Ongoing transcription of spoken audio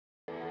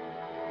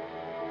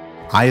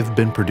I have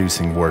been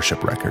producing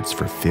worship records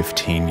for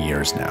 15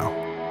 years now,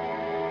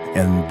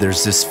 and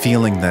there's this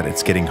feeling that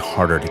it's getting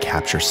harder to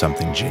capture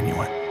something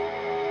genuine.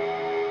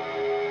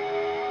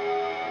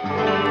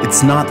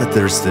 It's not that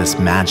there's this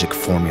magic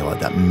formula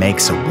that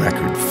makes a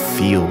record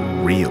feel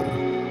real.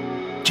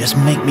 Just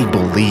make me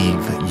believe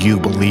that you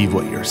believe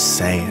what you're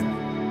saying.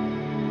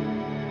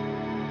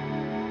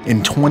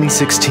 In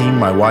 2016,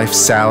 my wife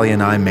Sallie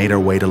and I made our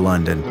way to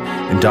London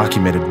and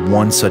documented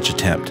one such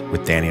attempt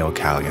with Danny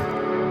O'Callaghan.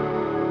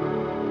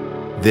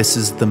 This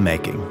is the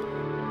making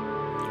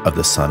of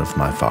the Son of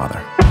My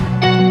Father.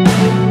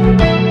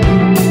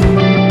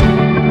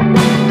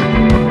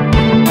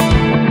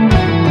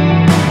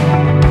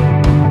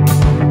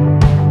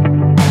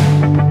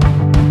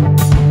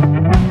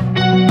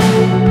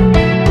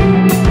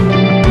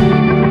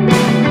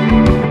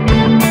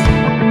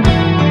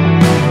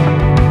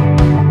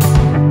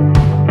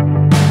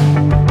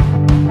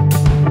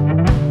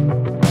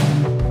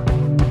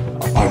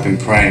 I've been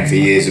praying for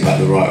years about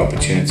the right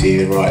opportunity,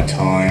 the right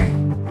time,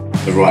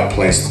 the right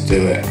place to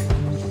do it.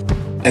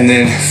 And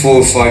then 4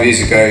 or 5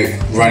 years ago,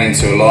 run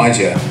into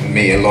Elijah,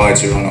 meet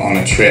Elijah on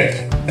a trip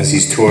as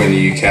he's touring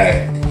the UK.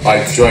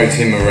 I drove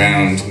him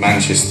around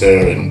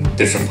Manchester and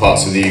different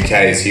parts of the UK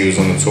as he was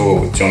on the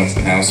tour with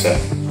Jonathan Houser.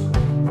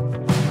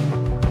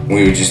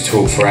 We would just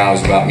talk for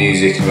hours about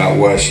music and about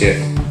worship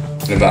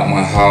and about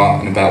my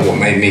heart and about what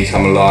made me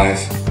come alive.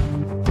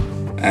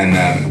 And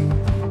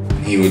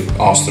he would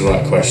ask the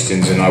right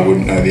questions and I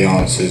wouldn't know the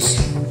answers.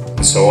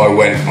 And so I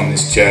went on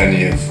this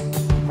journey of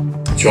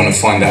trying to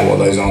find out what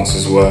those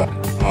answers were.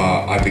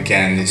 I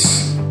began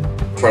this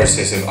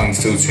process of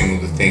unfiltering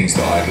all the things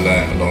that I'd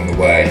learned along the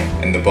way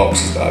and the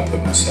boxes that I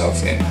put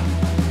myself in.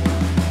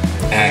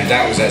 And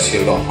that was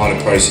actually a lot harder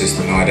process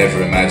than I'd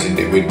ever imagined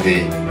it would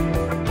be.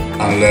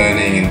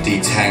 Unlearning and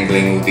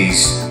detangling all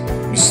these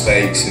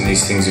mistakes and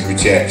these things of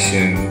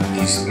rejection,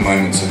 these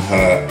moments of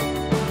hurt.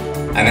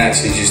 And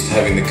actually just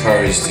having the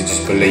courage to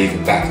just believe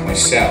and back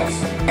myself.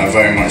 I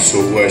very much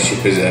saw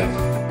worship as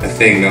a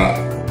thing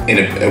that,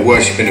 a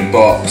worship in a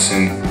box,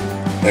 and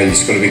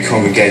it's got to be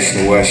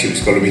congregational worship,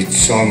 it's got to be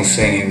song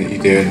singing that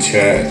you do in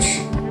church.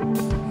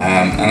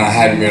 And I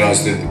hadn't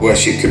realised that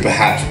worship could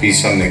perhaps be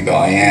something that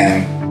I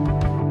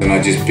am, and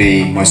I just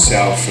be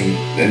myself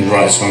and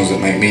write songs that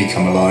make me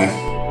come alive.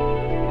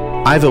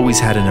 I've always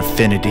had an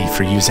affinity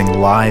for using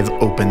live,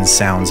 open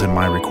sounds in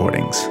my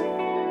recordings.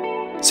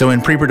 So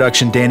in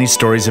pre-production, Danny's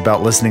stories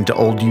about listening to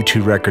old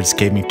U2 records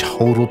gave me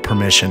total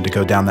permission to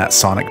go down that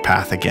sonic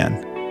path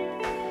again.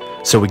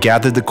 So we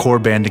gathered the core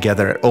band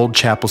together at Old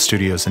Chapel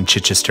Studios in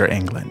Chichester,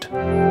 England.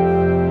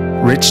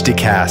 Rich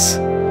DeCass,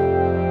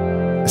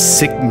 a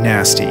sick,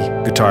 nasty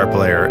guitar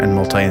player and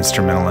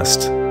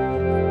multi-instrumentalist,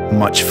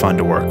 much fun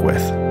to work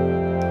with.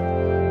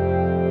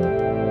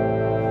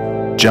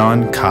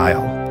 John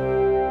Kyle,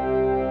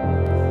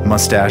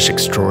 mustache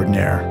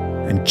extraordinaire,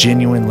 and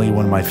genuinely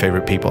one of my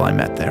favorite people I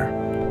met there.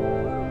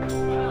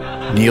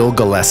 Neil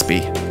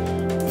Gillespie,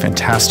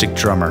 fantastic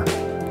drummer,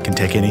 can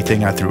take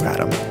anything I threw at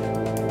him.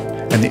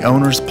 And the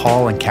owners,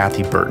 Paul and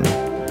Kathy Burton,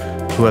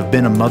 who have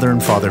been a mother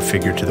and father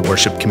figure to the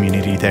worship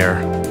community there.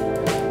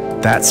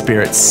 That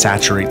spirit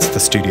saturates the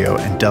studio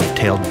and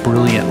dovetailed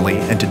brilliantly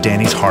into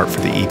Danny's heart for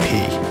the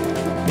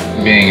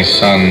EP. Being a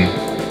son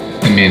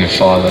and being a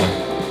father,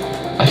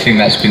 I think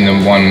that's been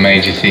the one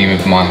major theme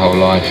of my whole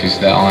life, is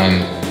that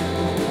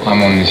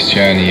I'm on this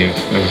journey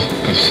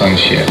of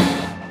sonship.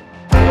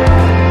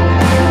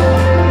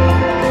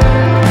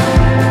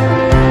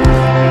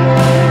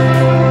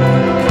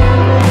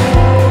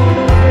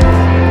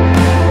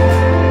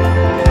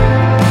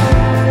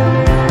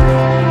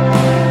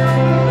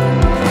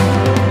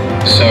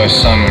 So a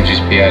son would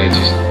just be able to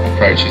just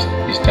approach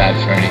his dad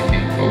for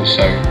anything, but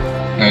also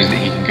knows that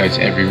he can go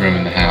to every room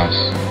in the house.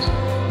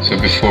 So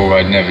before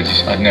I'd never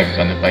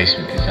done the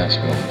basement because that's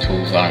where all the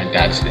tools are and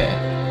dad's there.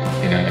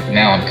 You know,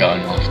 now I'm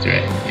going after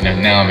it. You know,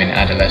 now I'm in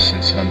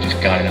adolescence and I'm just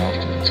going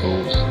after the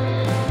tools.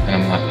 And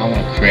I'm like, I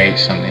want to create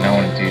something, I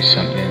want to do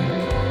something.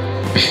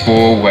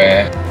 Before,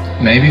 where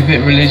maybe a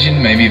bit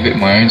religion, maybe a bit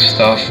my own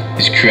stuff,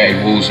 has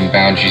created walls and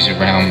boundaries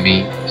around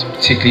me,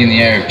 particularly in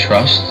the area of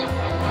trust.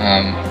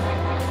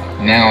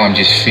 Now I'm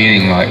just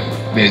feeling like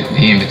there's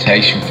the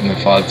invitation from the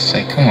Father to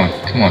say, come on,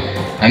 come on.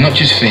 And not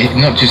just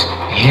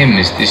him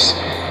as this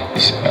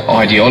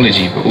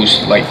ideology, but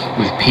also like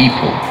with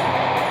people,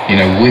 you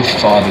know, with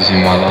fathers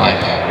in my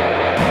life.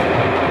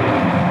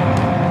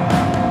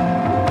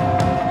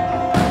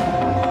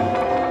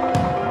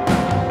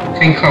 I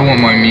think I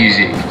want my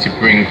music to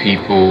bring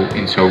people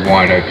into a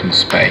wide open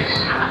space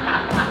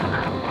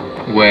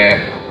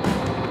where,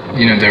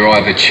 you know, they're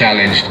either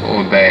challenged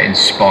or they're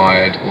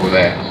inspired or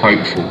they're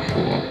hopeful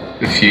for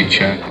the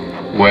future,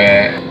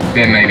 where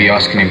they're maybe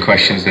asking him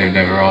questions they've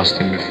never asked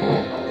him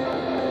before,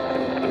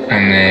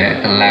 and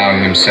they're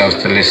allowing themselves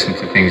to listen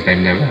to things they've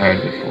never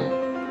heard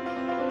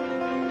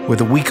before.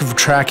 With a week of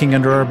tracking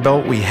under our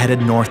belt, we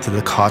headed north to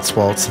the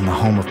Cotswolds in the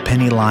home of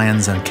Penny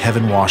Lyons and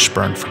Kevin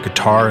Washburn for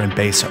guitar and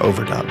bass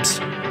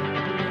overdubs.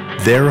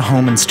 Their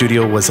home and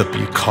studio was a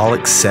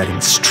bucolic setting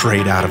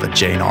straight out of a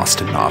Jane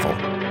Austen novel.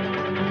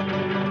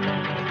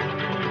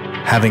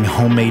 Having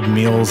homemade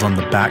meals on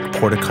the back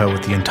portico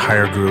with the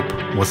entire group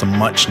was a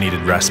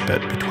much-needed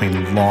respite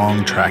between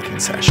long tracking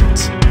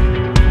sessions.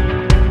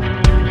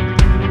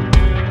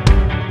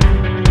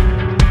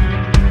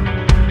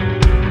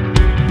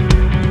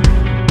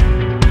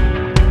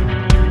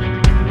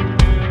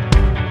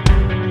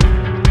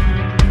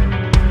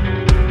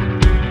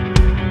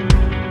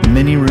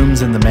 Many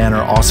rooms in the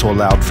manor also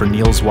allowed for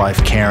Neil's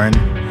wife Karen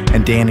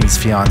and Danny's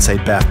fiancée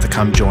Beth to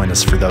come join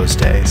us for those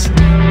days.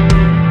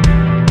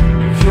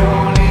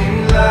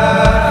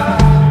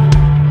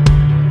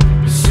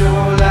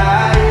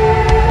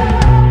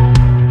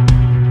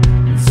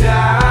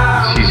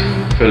 She's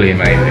fully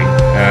amazing.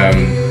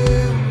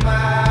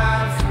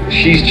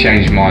 She's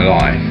changed my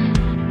life.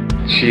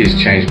 She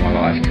has changed my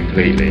life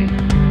completely.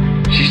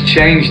 She's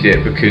changed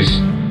it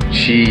because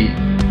she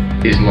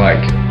is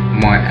like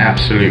my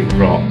absolute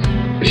rock.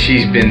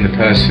 She's been the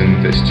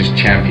person that's just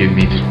championed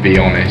me to be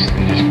honest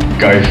and just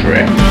go for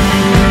it.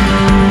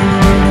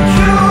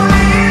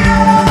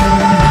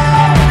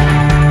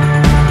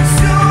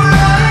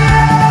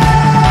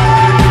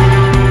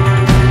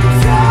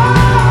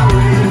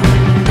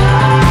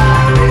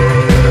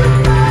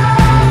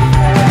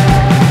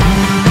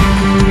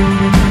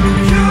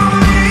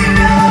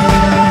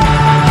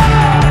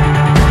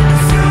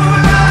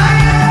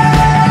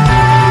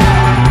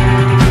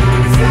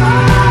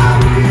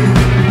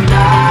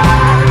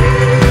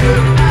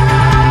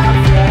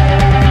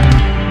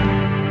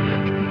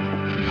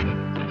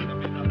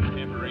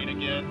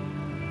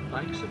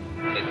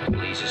 It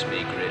pleases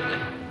me greatly.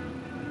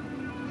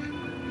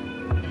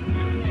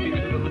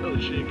 Give a little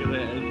shake of the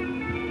head.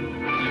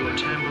 Your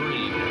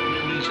tambourine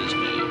pleases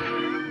me.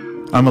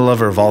 I'm a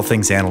lover of all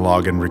things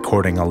analog and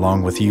recording,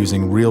 along with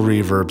using real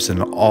reverbs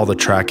in all the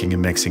tracking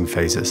and mixing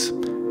phases.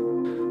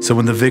 So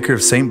when the vicar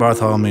of St.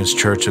 Bartholomew's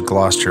Church of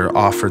Gloucester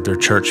offered their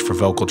church for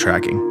vocal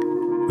tracking,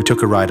 we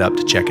took a ride up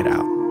to check it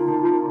out.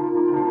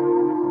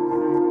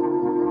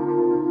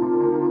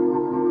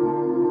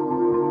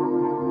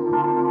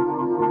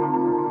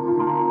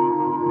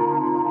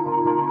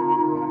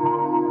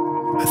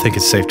 I think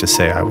it's safe to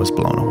say I was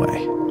blown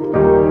away.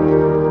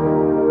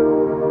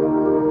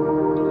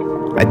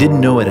 I didn't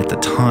know it at the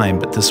time,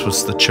 but this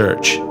was the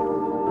church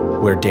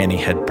where Danny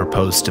had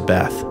proposed to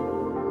Beth.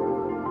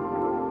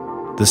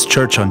 This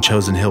church on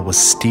Chosen Hill was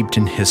steeped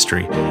in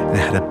history and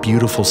had a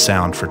beautiful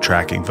sound for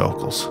tracking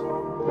vocals.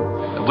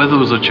 Whether there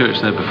was a church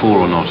there before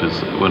or not,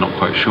 we're not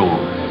quite sure,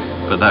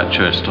 but that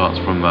church starts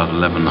from about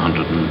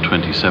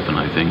 1127,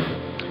 I think.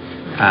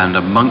 And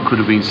a monk could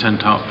have been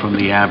sent up from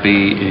the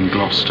abbey in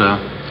Gloucester,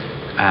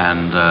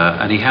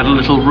 and he had a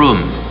little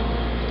room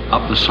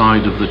up the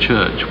side of the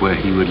church where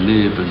he would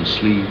live and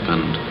sleep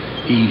and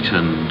eat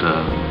and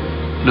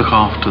look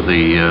after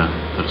the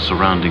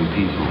surrounding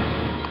people.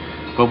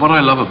 But what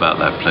I love about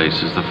that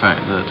place is the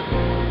fact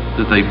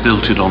that they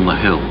built it on the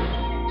hill.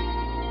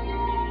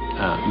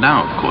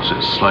 Now, of course,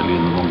 it's slightly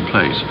in the wrong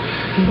place,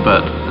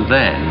 but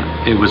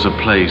then it was a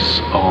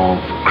place of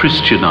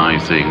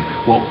Christianizing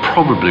what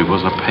probably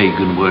was a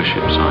pagan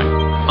worship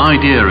site.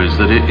 Idea is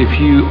that if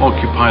you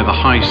occupy the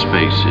high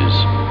spaces,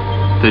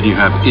 then you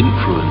have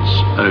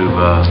influence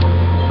over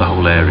the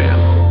whole area.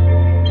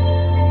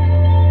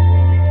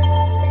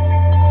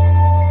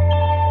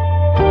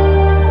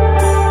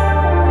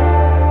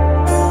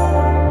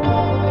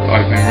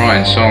 I've been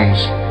writing songs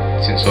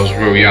since I was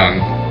real young,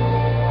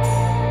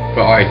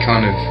 but I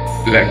kind of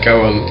let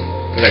go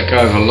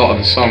of a lot of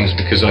the songs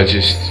because I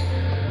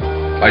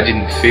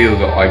didn't feel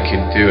that I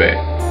could do it,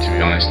 to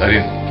be honest. I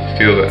didn't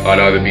feel that I'd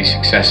either be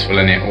successful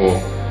in it or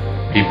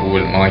people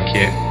wouldn't like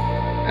it.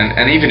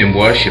 And even in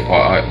worship,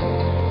 I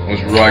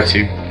was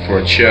writing for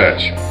a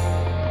church,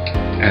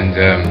 and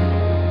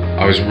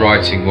I was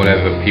writing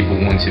whatever people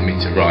wanted me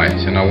to write,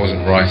 and I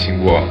wasn't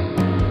writing what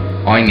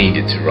I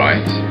needed to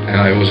write,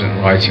 and I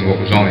wasn't writing what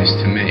was honest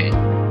to me.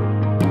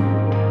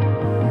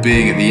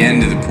 Being at the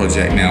end of the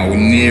project now, or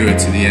nearer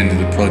to the end of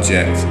the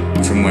project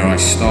from where I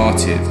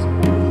started,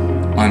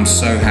 I'm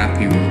so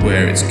happy with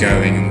where it's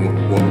going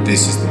and what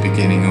this is the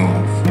beginning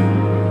of,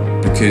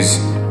 because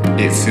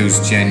it feels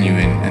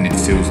genuine and it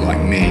feels like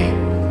me,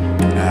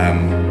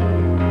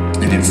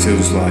 and it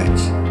feels like,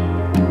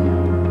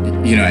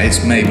 you know,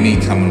 it's made me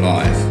come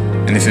alive,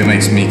 and if it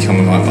makes me come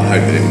alive, I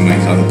hope that it will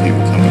make other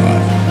people come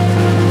alive.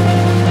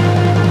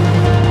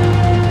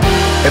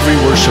 Every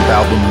worship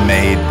album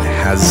made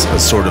has a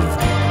sort of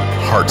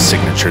heart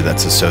signature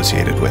that's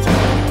associated with it.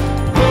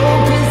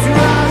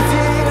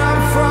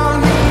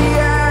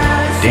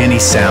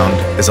 Danny's sound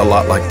is a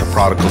lot like the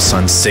prodigal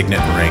son's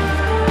signet ring,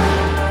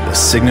 the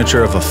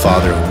signature of a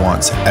father who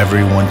wants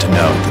everyone to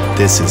know that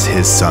this is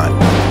his son.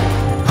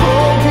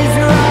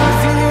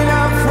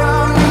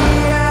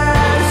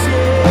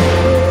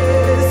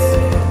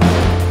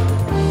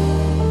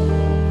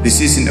 This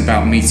isn't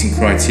about meeting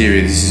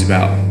criteria, this is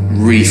about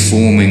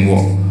reforming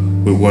what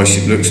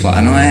worship looks like.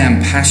 And I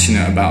am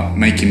passionate about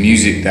making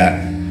music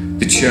that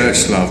the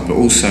church love, but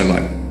also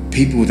like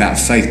people without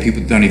faith,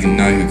 people that don't even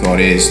know who God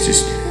is,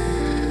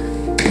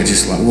 are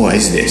just like, what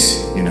is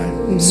this, you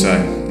know?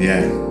 So,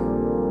 yeah.